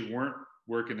teachers weren't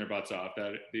working their butts off,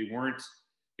 that they weren't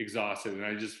exhausted. And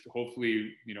I just,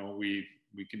 hopefully, we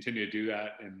continue to do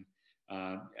that. And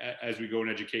as we go in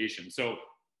education. So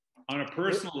on a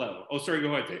personal level, oh, sorry,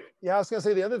 go ahead, Dave. Yeah, I was going to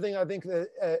say, the other thing I think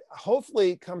that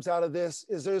hopefully comes out of this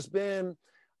is there's been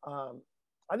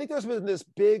this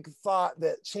big thought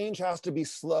that change has to be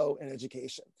slow in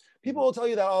education. People will tell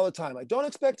you that all the time. Like, don't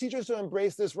expect teachers to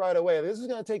embrace this right away. This is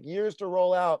going to take years to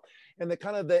roll out. And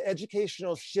the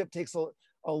educational ship takes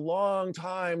a long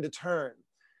time to turn.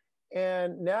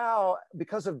 And now,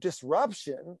 because of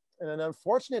disruption, and an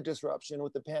unfortunate disruption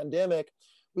with the pandemic,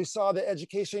 we saw that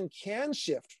education can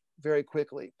shift very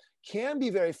quickly, can be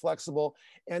very flexible,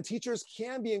 and teachers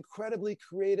can be incredibly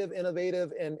creative,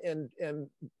 innovative, and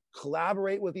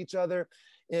collaborate with each other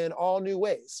in all new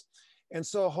ways. And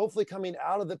so hopefully coming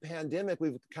out of the pandemic,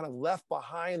 we've kind of left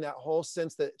behind that whole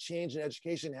sense that change in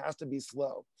education has to be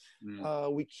slow.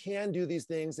 We can do these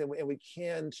things, and we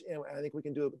can, and I think we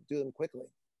can do them quickly.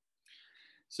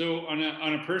 So on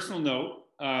a personal note,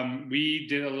 we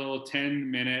did a little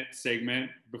 10-minute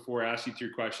segment before I asked you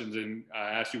 3 questions, and I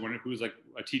asked you who was like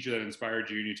a teacher that inspired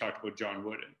you, and you talked about John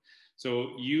Wooden. So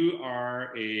you're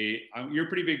a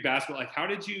pretty big basketball. Like, how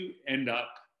did you end up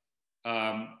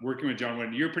working with John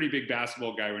Wooden? You're a pretty big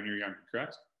basketball guy when you were younger,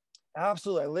 correct?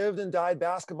 Absolutely. I lived and died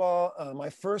basketball. My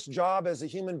first job as a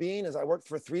human being is I worked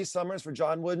for 3 summers for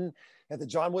John Wooden at the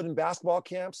John Wooden basketball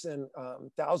camps in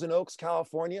Thousand Oaks,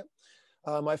 California.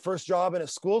 My first job in a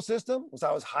school system was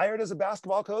I was hired as a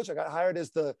basketball coach. I got hired as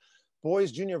the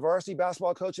boys junior varsity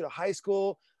basketball coach at a high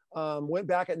school. Went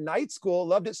back at night school,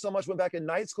 loved it so much, went back at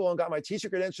night school and got my teacher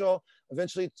credential.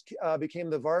 Eventually became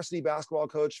the varsity basketball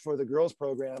coach for the girls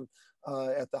program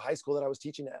at the high school that I was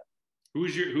teaching at. Who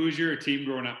was your team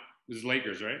growing up? It was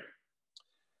Lakers, right?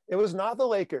 It was not the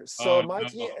Lakers. So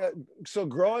team, so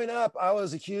growing up, I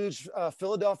was a huge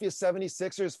Philadelphia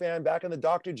 76ers fan back in the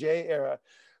Dr. J era.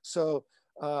 So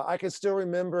I can still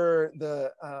remember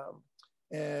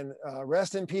and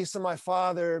rest in peace to my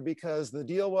father, because the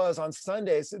deal was on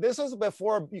Sundays. This was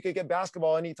before you could get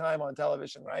basketball anytime on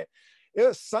television, right? It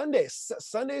was Sundays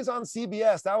on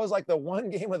CBS. That was like the one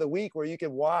game of the week where you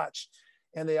could watch.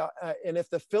 And and if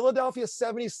the Philadelphia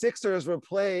 76ers were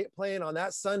playing on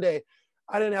that Sunday,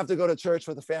 I didn't have to go to church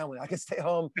with the family. I could stay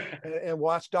home and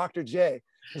watch Dr. J,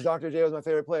 because Dr. J was my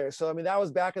favorite player. So, I mean, that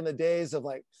was back in the days of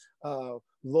like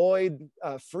Lloyd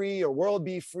Free or World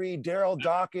B. Free, Daryl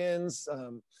Dawkins,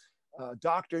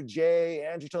 Dr. J,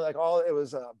 Andrew Tony, like it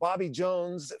was Bobby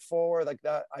Jones at forward, like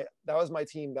that. That was my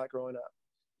team back growing up.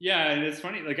 Yeah, and it's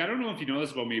funny. Like, I don't know if you know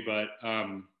this about me, but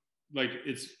I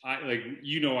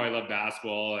love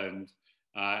basketball, and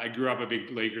I grew up a big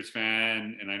Lakers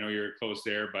fan, and I know you're close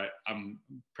there, but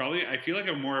I feel like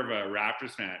I'm more of a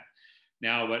Raptors fan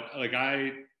now. But like,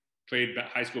 I played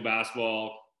high school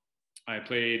basketball. I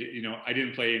played, I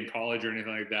didn't play in college or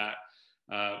anything like that.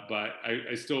 But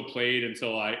I still played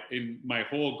until my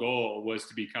whole goal was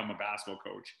to become a basketball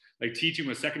coach. Like, teaching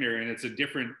was secondary, and it's a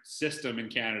different system in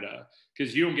Canada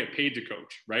because you don't get paid to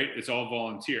coach, right? It's all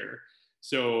volunteer.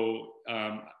 So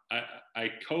I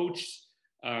coached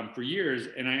for years,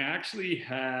 and I actually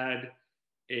had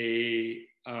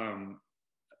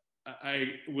I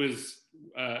was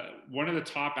one of the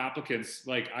top applicants.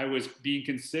 Like, I was being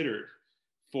considered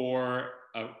for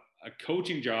a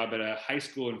coaching job at a high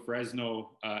school in Fresno,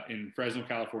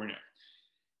 California.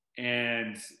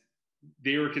 And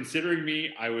they were considering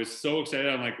me. I was so excited.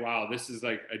 I'm like, wow, this is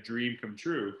like a dream come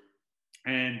true.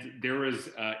 And there was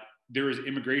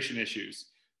immigration issues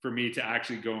for me to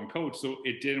actually go and coach. So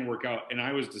it didn't work out, and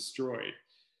I was destroyed.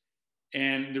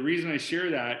 And the reason I share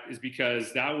that is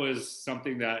because that was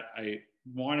something that I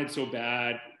wanted so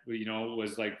bad,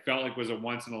 felt like was a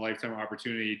once in a lifetime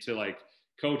opportunity to like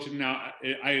coach. Now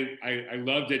I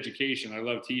loved education. I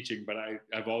love teaching, but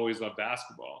I've always loved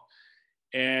basketball.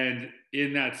 And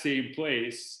in that same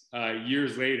place,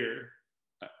 years later,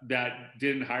 that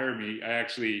didn't hire me, I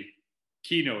actually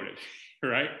keynoted,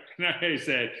 right? And I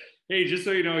said, hey, just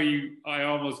so you know, I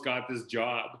almost got this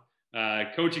job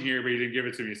coaching here, but you didn't give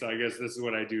it to me. So I guess this is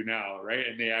what I do now, right?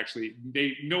 And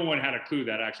no one had a clue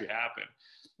that actually happened.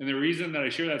 And the reason that I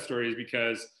share that story is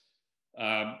because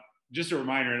just a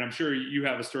reminder, and I'm sure you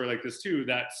have a story like this too,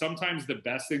 that sometimes the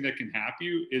best thing that can happen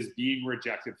you is being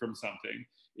rejected from something,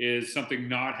 is something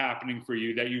not happening for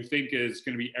you that you think is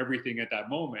going to be everything at that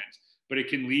moment, but it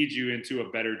can lead you into a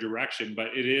better direction.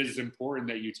 But it is important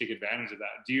that you take advantage of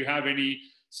that. Do you have any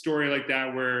story like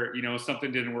that where,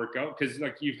 something didn't work out? Because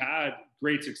like, you've had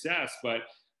great success, but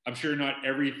I'm sure not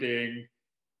everything.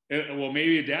 Well,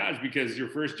 maybe it does, because your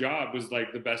first job was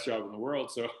like the best job in the world.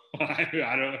 So I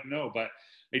don't know, but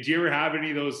do you ever have any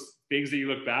of those things that you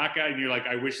look back at and you're like,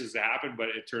 I wish this had happened, but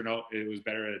it turned out it was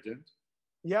better that it didn't?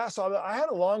 Yeah, so I had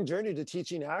a long journey to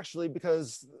teaching, actually,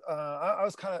 because I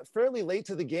was kind of fairly late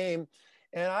to the game,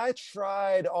 and I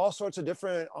tried all sorts of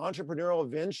different entrepreneurial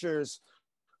ventures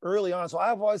early on. So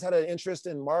I've always had an interest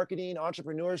in marketing,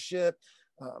 entrepreneurship,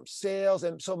 sales.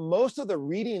 And so most of the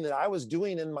reading that I was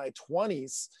doing in my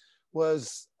 20s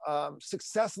was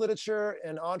success literature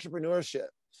and entrepreneurship.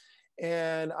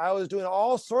 And I was doing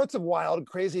all sorts of wild,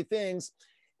 crazy things.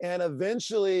 And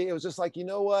eventually it was just like, you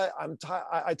know what,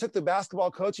 I took the basketball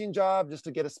coaching job just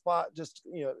to get a spot,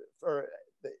 for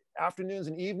the afternoons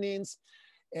and evenings.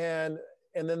 And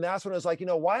then that's when it was like,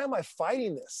 why am I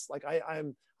fighting this? Like, I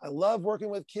love working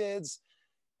with kids,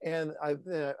 and I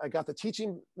got the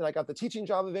teaching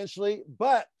job eventually.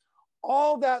 But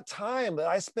all that time that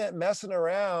I spent messing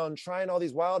around, trying all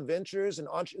these wild ventures and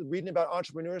reading about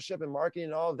entrepreneurship and marketing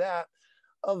and all of that,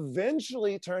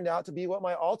 eventually turned out to be what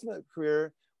my ultimate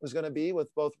career was going to be, with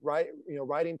both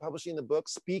writing, publishing the book,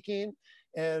 speaking,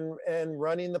 and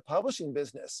running the publishing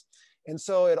business. And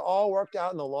so it all worked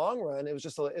out in the long run. It was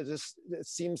just it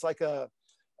seems like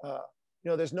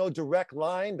there's no direct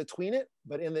line between it,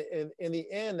 but in the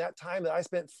end, that time that I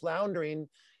spent floundering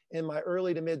in my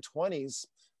early to mid 20s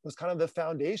was kind of the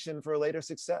foundation for later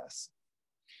success.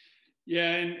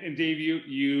 Yeah, and Dave,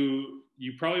 you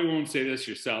probably won't say this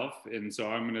yourself, and so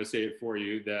I'm going to say it for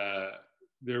you.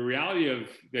 The reality of,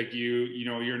 like,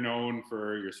 you're known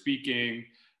for your speaking,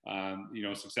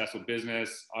 successful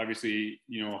business. Obviously,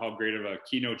 how great of a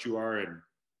keynote you are, and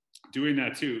doing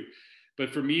that too.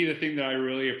 But for me, the thing that I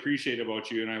really appreciate about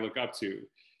you and I look up to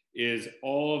is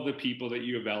all of the people that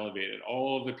you have elevated,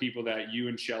 all of the people that you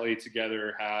and Shelly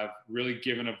together have really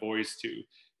given a voice to,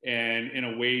 and in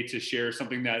a way to share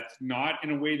something that's not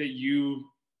in a way that you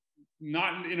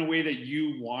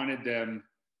wanted them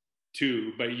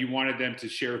to, but you wanted them to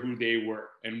share who they were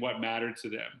and what mattered to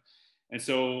them. And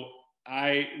so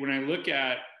when I look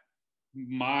at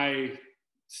my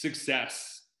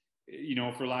success,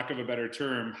 for lack of a better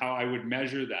term, how I would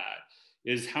measure that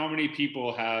is how many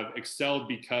people have excelled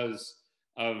because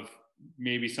of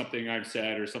maybe something I've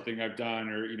said or something I've done,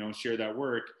 or, share that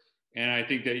work. And I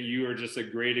think that you are just a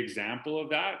great example of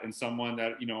that, and someone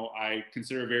that, I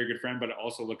consider a very good friend, but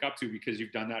also look up to, because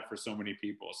you've done that for so many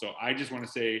people. So I just want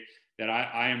to say that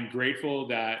I am grateful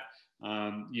that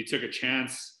you took a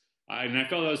chance. And I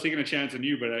felt I was taking a chance on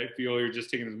you, but I feel you're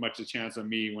just taking as much a chance on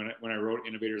me when I wrote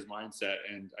Innovator's Mindset.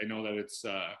 And I know that it's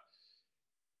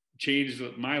changed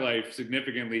my life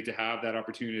significantly to have that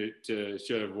opportunity to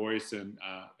share a voice. And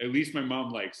at least my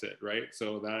mom likes it, right?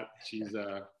 So that she's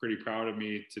pretty proud of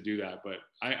me to do that. But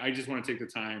I just want to take the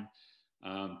time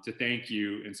to thank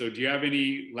you. And so do you have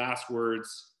any last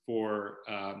words for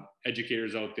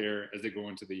educators out there as they go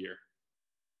into the year?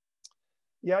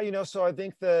 Yeah, so I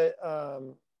think that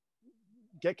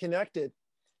get connected.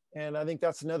 And I think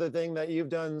that's another thing that you've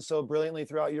done so brilliantly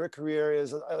throughout your career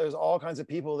is there's all kinds of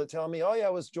people that tell me, oh yeah,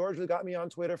 it was George who got me on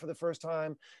Twitter for the first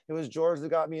time. It was George that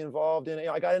got me involved in it.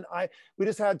 We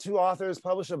just had 2 authors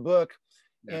publish a book.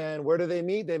 Yeah. And where do they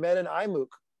meet? They met in iMOOC,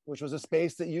 which was a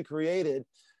space that you created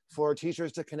for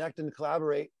teachers to connect and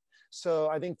collaborate. So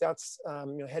I think that's,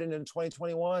 heading into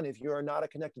 2021, if you are not a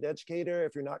connected educator,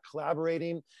 if you're not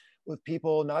collaborating with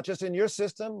people, not just in your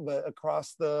system, but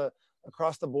across the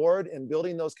board and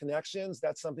building those connections,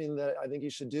 that's something that I think you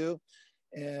should do.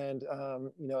 And,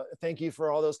 thank you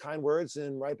for all those kind words,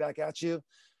 and right back at you.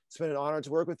 It's been an honor to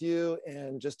work with you,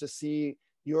 and just to see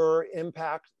your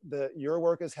impact that your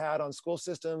work has had on school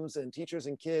systems and teachers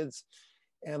and kids.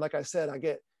 And like I said, I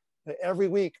get every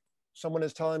week someone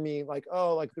is telling me like,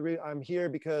 oh, I'm here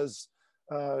because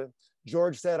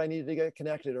George said I needed to get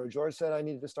connected, or George said I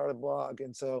needed to start a blog.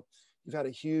 And so you've had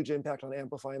a huge impact on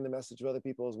amplifying the message of other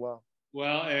people as well.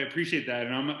 Well, I appreciate that.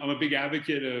 And I'm a big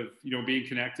advocate of, being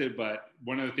connected, but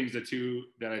one of the things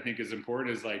that I think is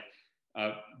important is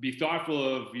be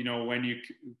thoughtful of, when you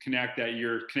connect, that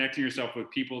you're connecting yourself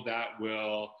with people that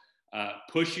will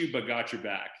push you, but got your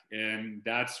back. And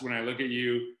that's when I look at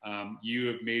you, you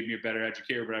have made me a better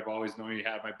educator, but I've always known you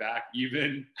had my back,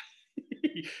 even,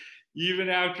 even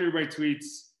after my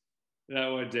tweets that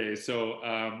one day. So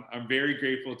I'm very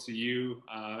grateful to you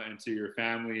and to your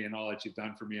family and all that you've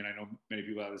done for me. And I know many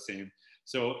people have the same.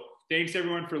 So thanks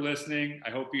everyone for listening. I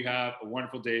hope you have a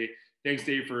wonderful day. Thanks,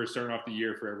 Dave, for starting off the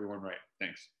year for everyone right.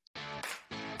 Thanks.